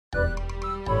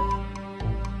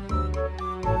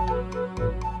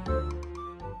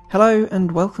Hello and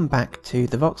welcome back to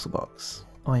the Voxel Box.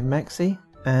 I'm Mexxy,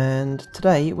 and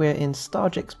today we're in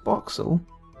Stargix Voxel.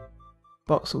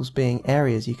 Voxels being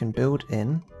areas you can build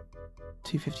in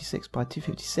 256 by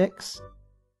 256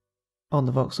 on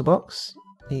the Voxel Box.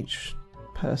 Each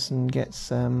person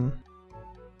gets a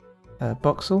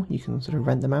voxel. You can sort of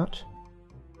rent them out.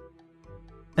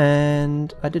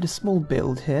 And I did a small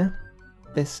build here.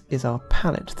 This is our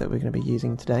palette that we're going to be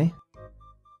using today,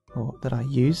 or that I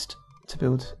used to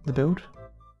build the build.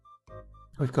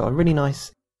 We've got a really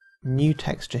nice new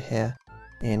texture here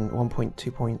in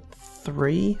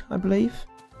 1.2.3, I believe,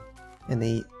 in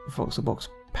the Voxel Box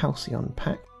Halcyon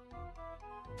pack.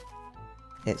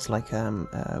 It's like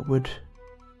wood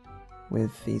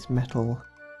with these metal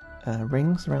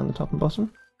rings around the top and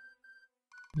bottom.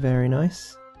 Very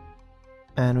nice.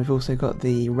 And we've also got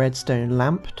the redstone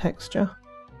lamp texture,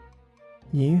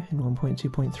 new in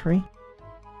 1.2.3.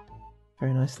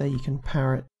 Very nice there. You can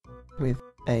power it with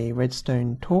a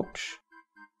redstone torch,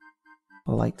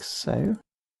 like so.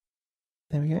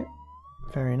 There we go.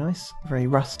 Very nice. Very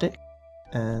rustic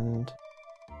and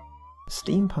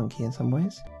steampunky in some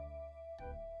ways.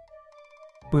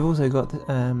 We've also got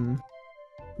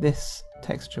this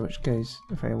texture which goes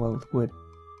very well with wood,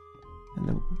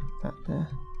 and that there.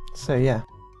 So yeah,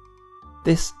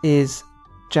 this is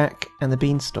Jack and the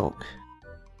Beanstalk.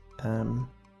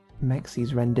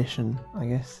 Mexxy's rendition, I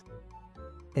guess.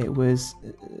 It was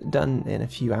done in a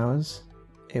few hours.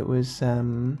 It was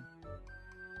to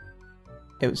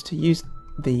use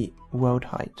the world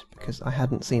height, because I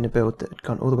hadn't seen a build that had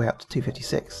gone all the way up to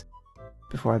 256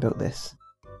 before I built this.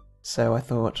 So I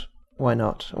thought, why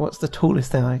not? What's the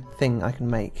tallest thing I can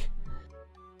make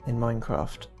in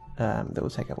Minecraft that will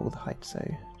take up all the height? So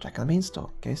Jack and the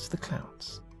Beanstalk goes to the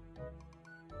clouds.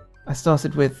 I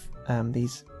started with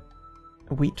these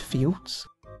wheat fields,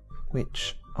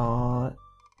 which are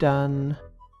done...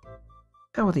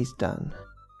 How are these done?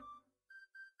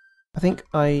 I think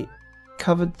I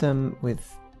covered them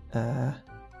with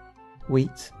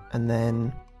wheat, and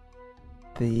then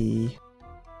I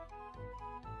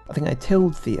think I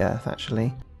tilled the earth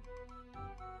actually,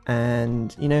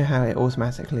 and you know how it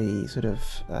automatically sort of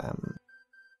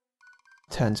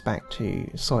turns back to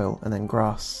soil and then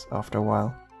grass after a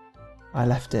while? I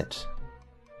left it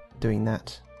doing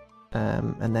that,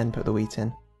 and then put the wheat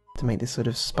in to make this sort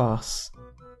of sparse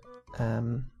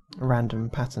random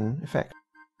pattern effect,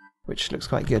 which looks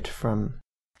quite good from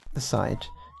the side,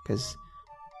 because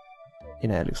you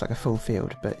know it looks like a full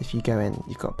field, but if you go in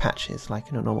you've got patches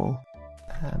like in a normal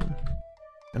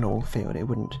field. It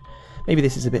wouldn't. Maybe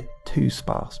this is a bit too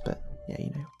sparse, but yeah,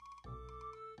 you know.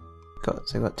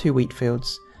 So we've got two wheat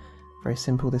fields, very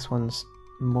simple. This one's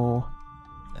more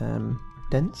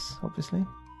dense, obviously.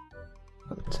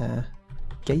 Got a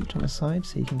gate on the side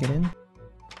so you can get in.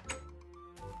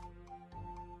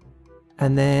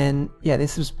 And then, yeah,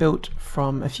 this was built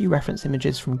from a few reference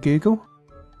images from Google.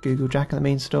 Google Jack and the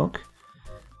Beanstalk.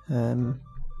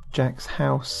 Jack's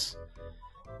house,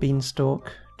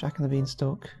 Beanstalk, Jack and the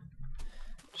Beanstalk.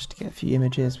 Just to get a few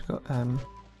images, we've got a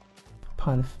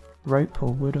pile of rope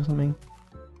or wood or something.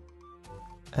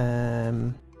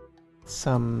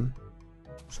 Some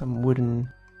wooden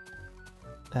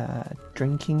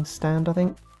drinking stand, I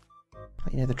think,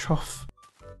 like, you know, the trough,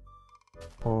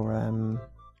 or I don't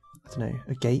know,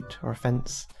 a gate or a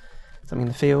fence, something in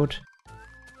the field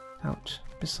out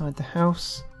beside the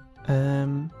house.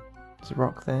 There's a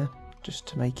rock there just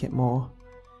to make it more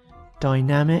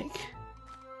dynamic.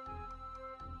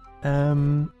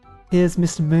 Here's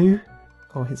Mr. Moo,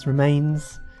 or his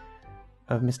remains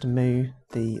of Mr. Moo,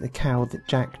 the cow that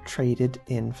Jack traded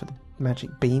in for the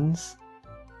magic beans.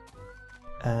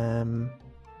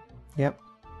 Yep.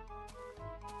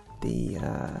 The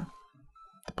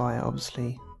buyer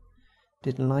obviously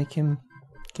didn't like him,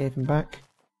 gave him back.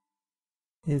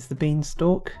 Here's the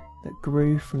beanstalk that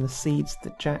grew from the seeds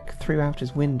that Jack threw out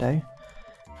his window,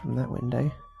 from that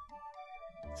window.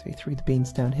 So he threw the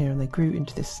beans down here and they grew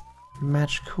into this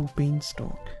magical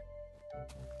beanstalk.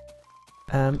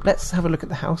 Let's have a look at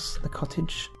the house, the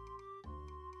cottage.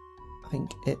 I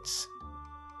think it's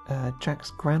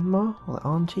Jack's grandma, or the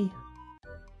auntie.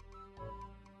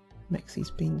 Mexxy's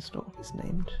beanstalk is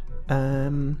named.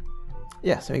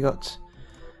 Yeah, so we got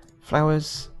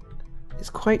flowers. It's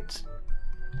quite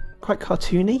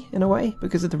cartoony in a way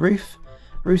because of the roof.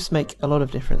 Roofs make a lot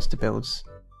of difference to builds,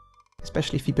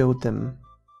 especially if you build them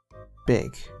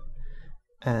big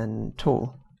and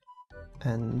tall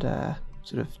and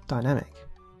sort of dynamic.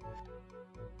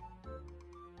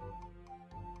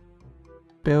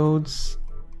 Builds,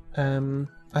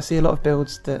 I see a lot of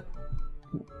builds that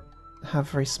have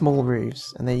very small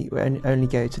roofs, and they only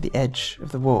go to the edge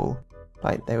of the wall.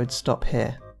 Like, they would stop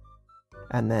here,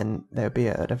 and then they would be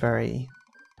at a very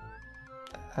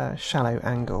shallow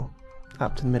angle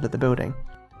up to the middle of the building,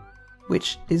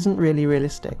 which isn't really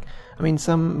realistic. I mean,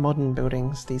 some modern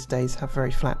buildings these days have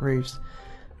very flat roofs,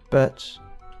 but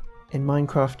in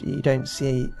Minecraft you don't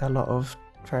see a lot of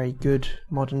very good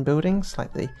modern buildings,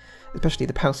 like especially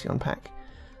the Halcyon pack,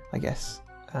 I guess.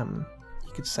 You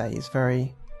could say it's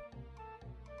very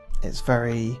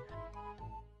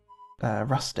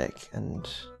rustic and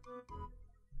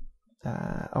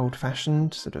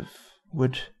old-fashioned, sort of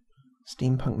wood,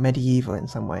 steampunk, medieval in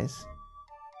some ways.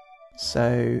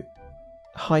 So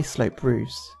high slope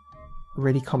roofs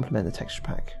really complement the texture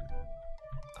pack,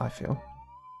 I feel.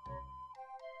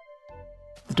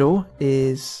 The door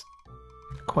is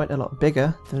quite a lot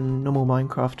bigger than normal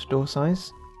Minecraft door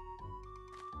size.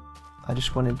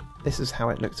 This is how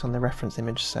it looked on the reference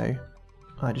image, so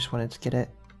I just wanted to get it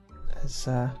as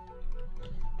I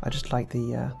just like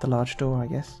the large door, I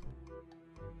guess.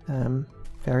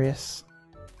 Various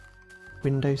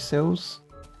window sills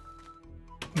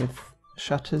with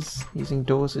shutters, using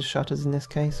doors as shutters in this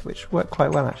case, which work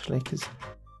quite well actually, because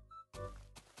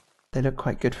they look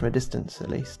quite good from a distance at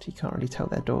least. You can't really tell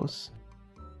they're doors.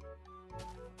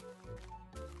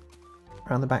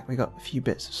 Around the back we got a few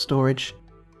bits of storage,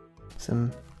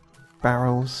 some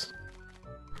barrels.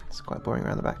 It's quite boring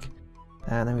around the back.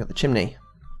 And then we got the chimney,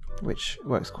 which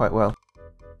works quite well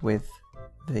with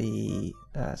the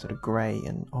sort of grey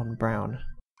and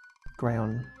grey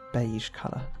on beige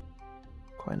colour.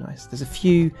 Quite nice. There's a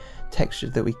few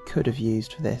textures that we could have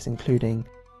used for this, including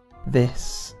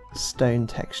this stone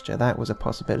texture. That was a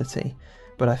possibility,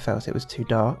 but I felt it was too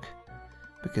dark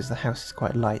because the house is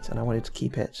quite light and I wanted to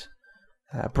keep it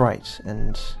bright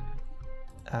and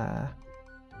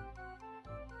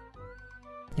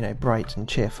bright and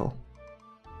cheerful,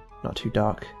 not too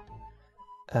dark.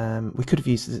 We could have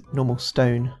used the normal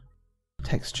stone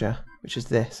texture, which is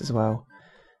this as well,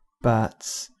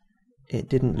 but it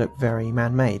didn't look very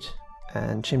man-made,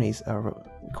 and chimneys are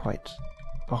quite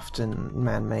often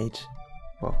man-made.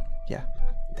 Well, yeah,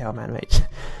 they are man-made.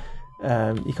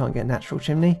 You can't get a natural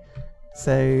chimney,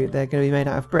 so they're going to be made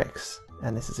out of bricks,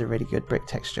 and this is a really good brick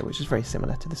texture, which is very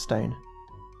similar to the stone.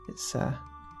 It's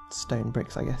stone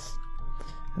bricks, I guess,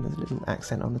 and there's a little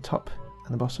accent on the top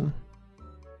and the bottom,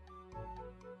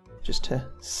 just to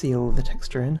seal the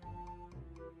texture in.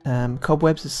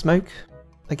 Cobwebs of smoke,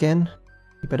 again.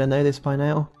 You better know this by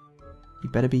now. You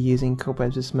better be using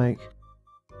cobwebs of smoke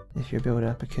if you're a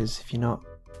builder, because if you're not,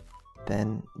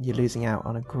 then you're losing out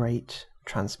on a great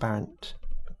transparent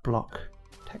block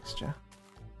texture.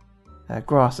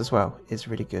 Grass as well is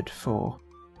really good for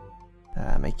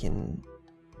making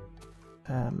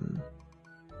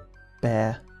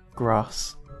bare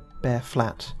grass, bare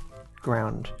flat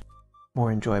ground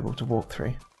more enjoyable to walk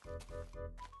through.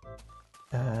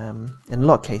 In a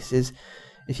lot of cases,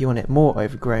 if you want it more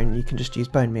overgrown, you can just use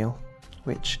bone meal,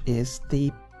 which is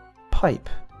the pipe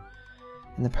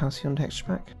in the Halcyon texture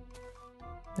pack.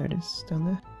 There it is, down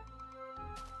there.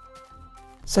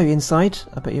 So inside,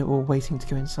 I bet you're all waiting to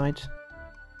go inside.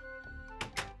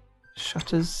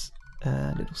 Shutters,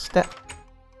 little step,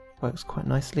 works quite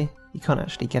nicely. You can't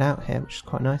actually get out here, which is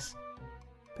quite nice.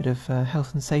 Bit of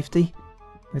health and safety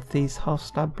with these half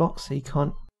slab blocks, so you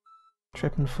can't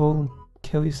trip and fall and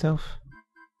kill yourself.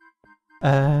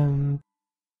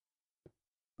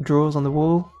 Drawers on the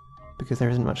wall, because there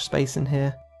isn't much space in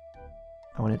here.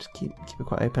 I wanted to keep it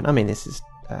quite open. I mean, this is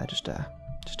just a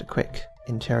quick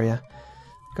interior.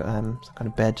 Got some kind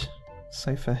of bed,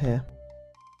 sofa here,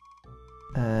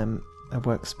 a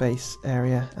workspace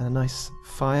area, and a nice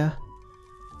fire.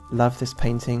 Love this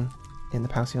painting in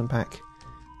the Halcyon pack.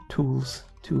 Tools,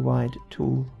 too wide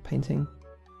tool painting.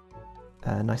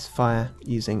 Nice fire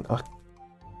using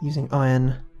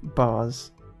iron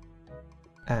bars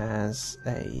as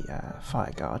a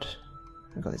fire guard.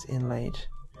 I've got this inlaid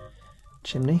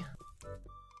chimney,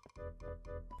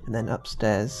 and then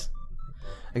upstairs,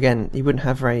 again, you wouldn't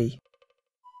have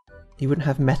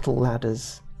metal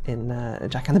ladders in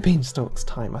Jack and the Beanstalk's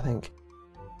time, I think,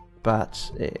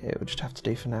 but it would just have to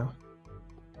do for now.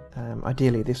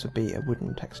 Ideally, this would be a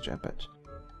wooden texture, but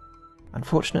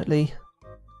unfortunately,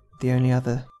 the only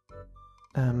other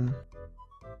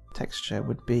texture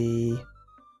would be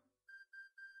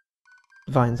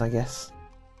vines, I guess.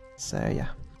 So yeah.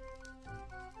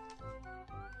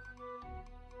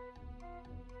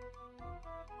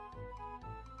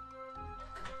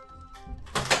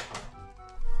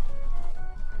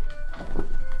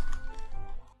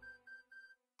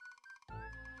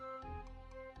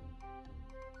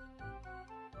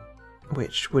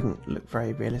 which wouldn't look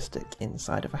very realistic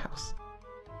inside of a house.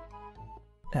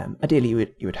 Ideally, you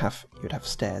would have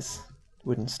stairs,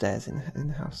 wooden stairs in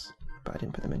the house, but I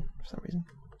didn't put them in for some reason.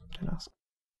 Don't ask.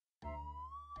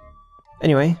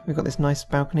 Anyway, we've got this nice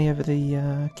balcony over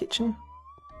the kitchen,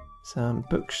 some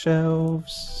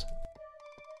bookshelves,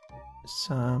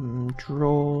 some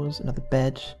drawers, another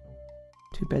bed,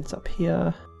 2 beds up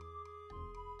here.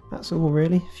 That's all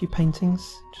really. A few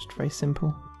paintings, just very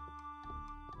simple.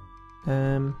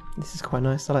 This is quite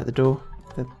nice. I like the door,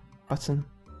 the button,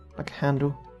 like a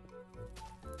handle.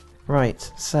 Right,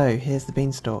 so here's the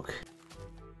Beanstalk.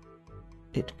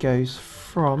 It goes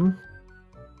from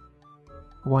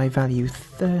Y value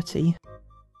 30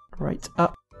 right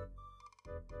up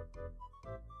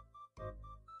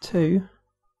to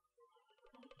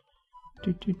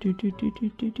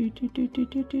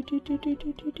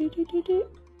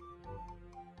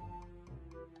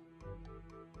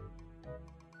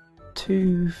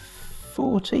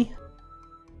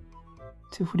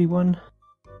 241,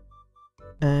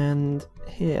 and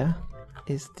here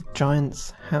is the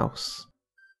giant's house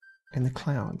in the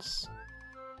clouds.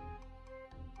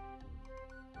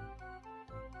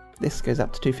 This goes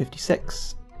up to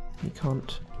 256. You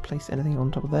can't place anything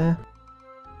on top of there.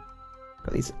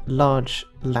 Got these large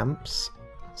lamps,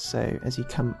 so as you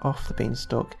come off the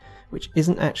Beanstalk, which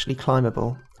isn't actually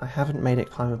climbable, I haven't made it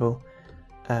climbable,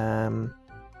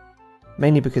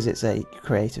 mainly because it's a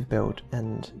creative build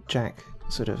and Jack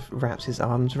sort of wraps his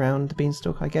arms around the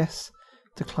Beanstalk, I guess,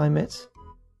 to climb it,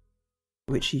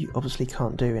 which you obviously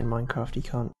can't do in Minecraft. You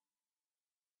can't.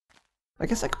 I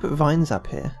guess I could put vines up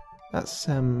here. That's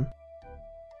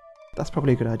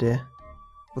probably a good idea,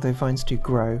 although vines do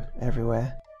grow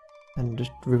everywhere and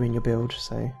just ruin your build,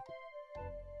 so I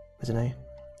don't know.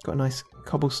 Got a nice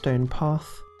cobblestone path.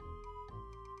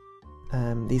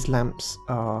 These lamps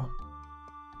are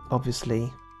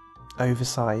obviously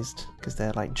oversized because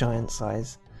they're like giant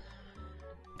size,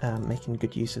 making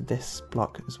good use of this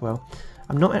block as well.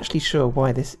 I'm not actually sure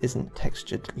why this isn't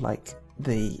textured like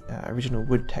the original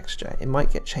wood texture. It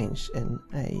might get changed in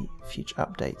a future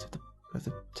update of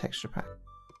the texture pack.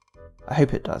 I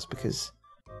hope it does, because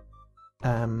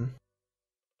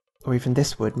or even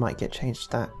this wood might get changed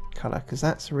to that colour, because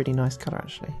that's a really nice colour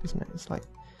actually, isn't it? It's like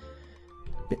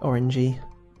a bit orangey.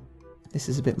 This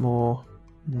is a bit more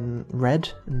red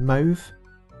and mauve.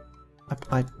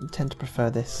 I tend to prefer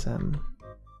this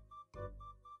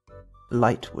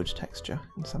light wood texture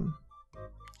in some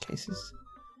cases.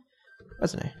 I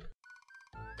don't know.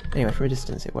 Anyway, from a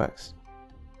distance it works.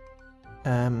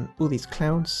 All these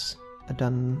clouds are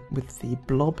done with the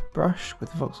blob brush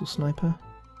with the Voxel Sniper.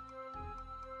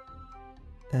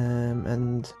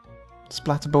 And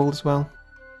splatterball as well.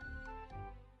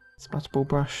 Splatterball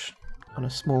brush on a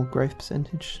small growth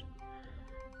percentage,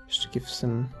 just to give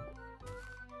some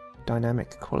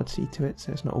dynamic quality to it,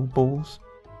 so it's not all balls.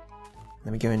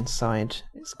 Then we go inside.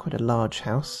 It's quite a large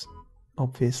house,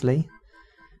 obviously,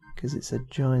 because it's a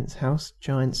giant's house.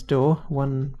 Giant's door,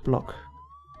 1 block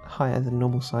higher than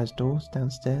normal sized doors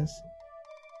downstairs.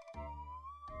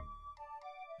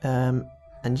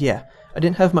 And yeah, I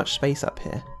didn't have much space up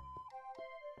here.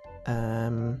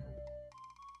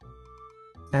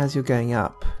 As you're going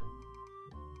up,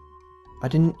 I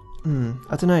don't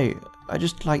know, I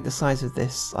just like the size of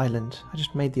this island. I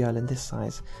just made the island this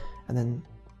size and then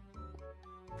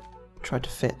tried to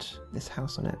fit this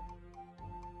house on it.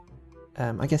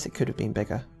 I guess it could have been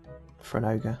bigger for an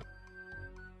ogre.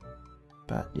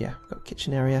 But yeah, we've got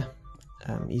kitchen area,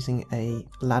 using a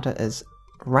ladder as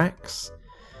racks,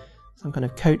 some kind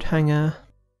of coat hanger.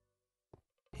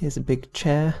 Here's a big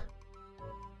chair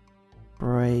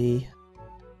for an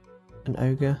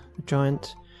ogre, a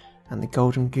giant, and the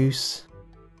golden goose,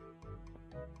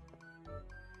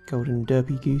 golden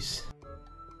derby goose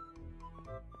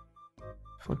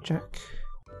for Jack.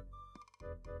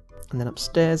 And then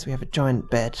upstairs we have a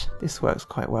giant bed. This works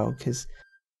quite well because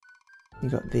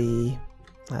you've got the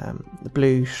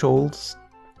blue shawls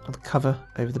on the cover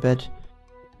over the bed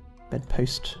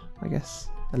post, I guess,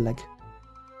 a leg.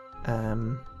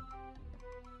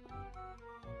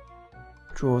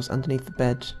 Drawers underneath the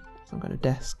bed, some kind of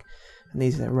desk, and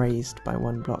these are raised by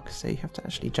 1 block, so you have to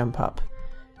actually jump up,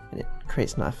 and it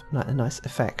creates a nice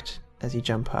effect as you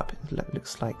jump up. It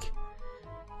looks like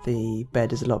the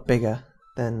bed is a lot bigger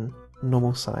than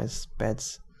normal size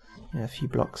beds, a few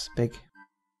blocks big.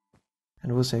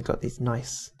 And we've also got these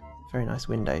nice, very nice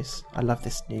windows. I love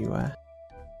this new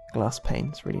glass pane,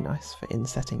 it's really nice for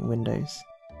insetting windows.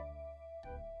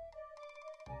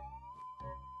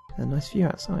 And a nice view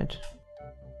outside.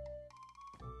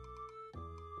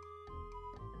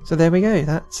 So there we go,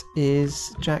 that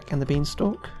is Jack and the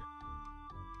Beanstalk.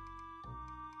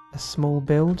 A small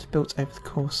build built over the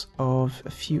course of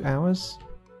a few hours.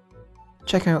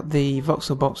 Check out the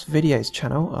Voxel Box videos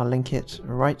channel, I'll link it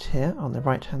right here on the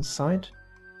right hand side.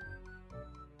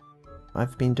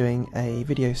 I've been doing a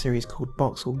video series called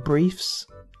Voxel Briefs,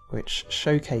 which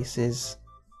showcases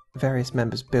various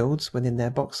members' builds within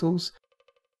their voxels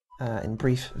in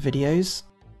brief videos.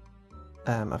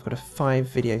 I've got a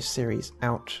 5-video series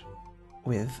out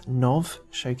with Nov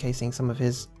showcasing some of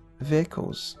his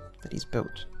vehicles that he's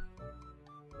built.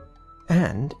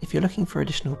 And if you're looking for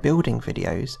additional building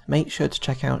videos, make sure to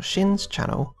check out Shin's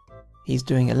channel. He's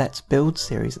doing a Let's Build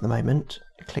series at the moment.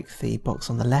 Click the box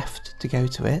on the left to go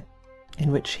to it,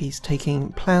 in which he's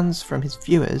taking plans from his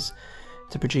viewers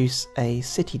to produce a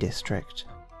city district.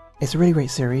 It's a really great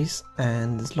series,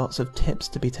 and there's lots of tips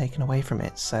to be taken away from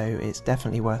it, so it's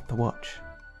definitely worth the watch.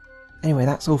 Anyway,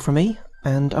 that's all from me,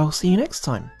 and I'll see you next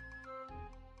time.